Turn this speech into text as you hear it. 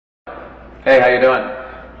Hey, how you doing?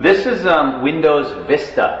 This is Windows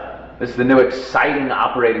Vista. This is the new exciting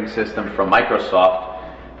operating system from Microsoft.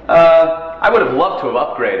 I would have loved to have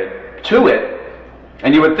upgraded to it,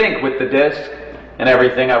 and you would think with the disk and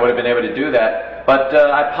everything I would have been able to do that, but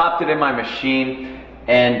I popped it in my machine,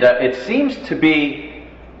 and it seems to be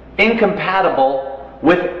incompatible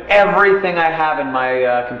with everything I have in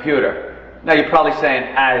my computer. Now you're probably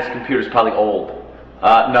saying, this computer's probably old.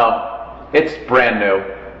 No, it's brand new.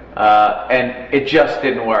 And it just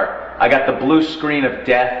didn't work. I got the blue screen of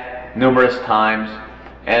death numerous times,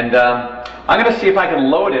 and I'm going to see if I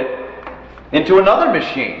can load it into another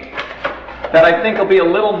machine that I think will be a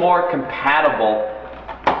little more compatible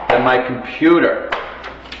than my computer.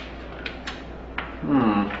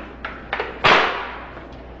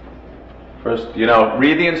 First,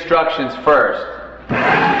 read the instructions first.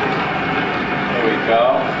 There we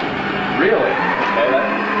go. Really? Okay,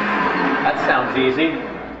 that sounds easy.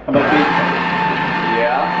 How about these?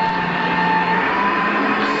 Yeah.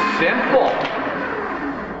 Simple.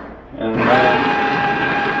 And then,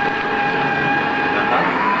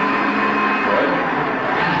 good.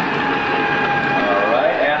 All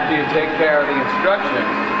right. After you take care of the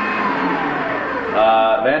instructions,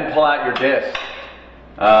 then pull out your disk,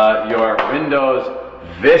 your Windows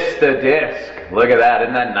Vista disk. Look at that.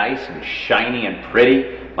 Isn't that nice and shiny and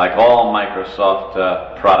pretty, like all Microsoft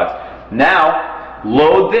products? Now,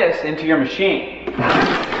 load this into your machine.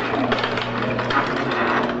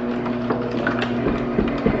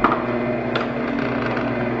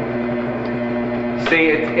 See,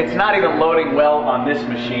 it's not even loading well on this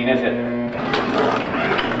machine, is it?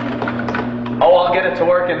 Oh, I'll get it to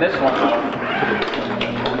work in this one, though.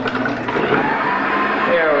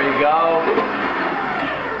 There we go.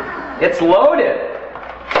 It's loaded.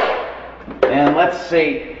 And let's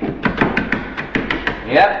see.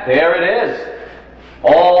 Yep, there it is.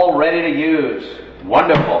 All ready to use.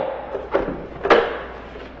 Wonderful.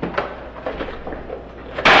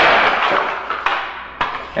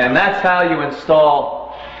 And that's how you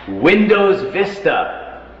install Windows Vista.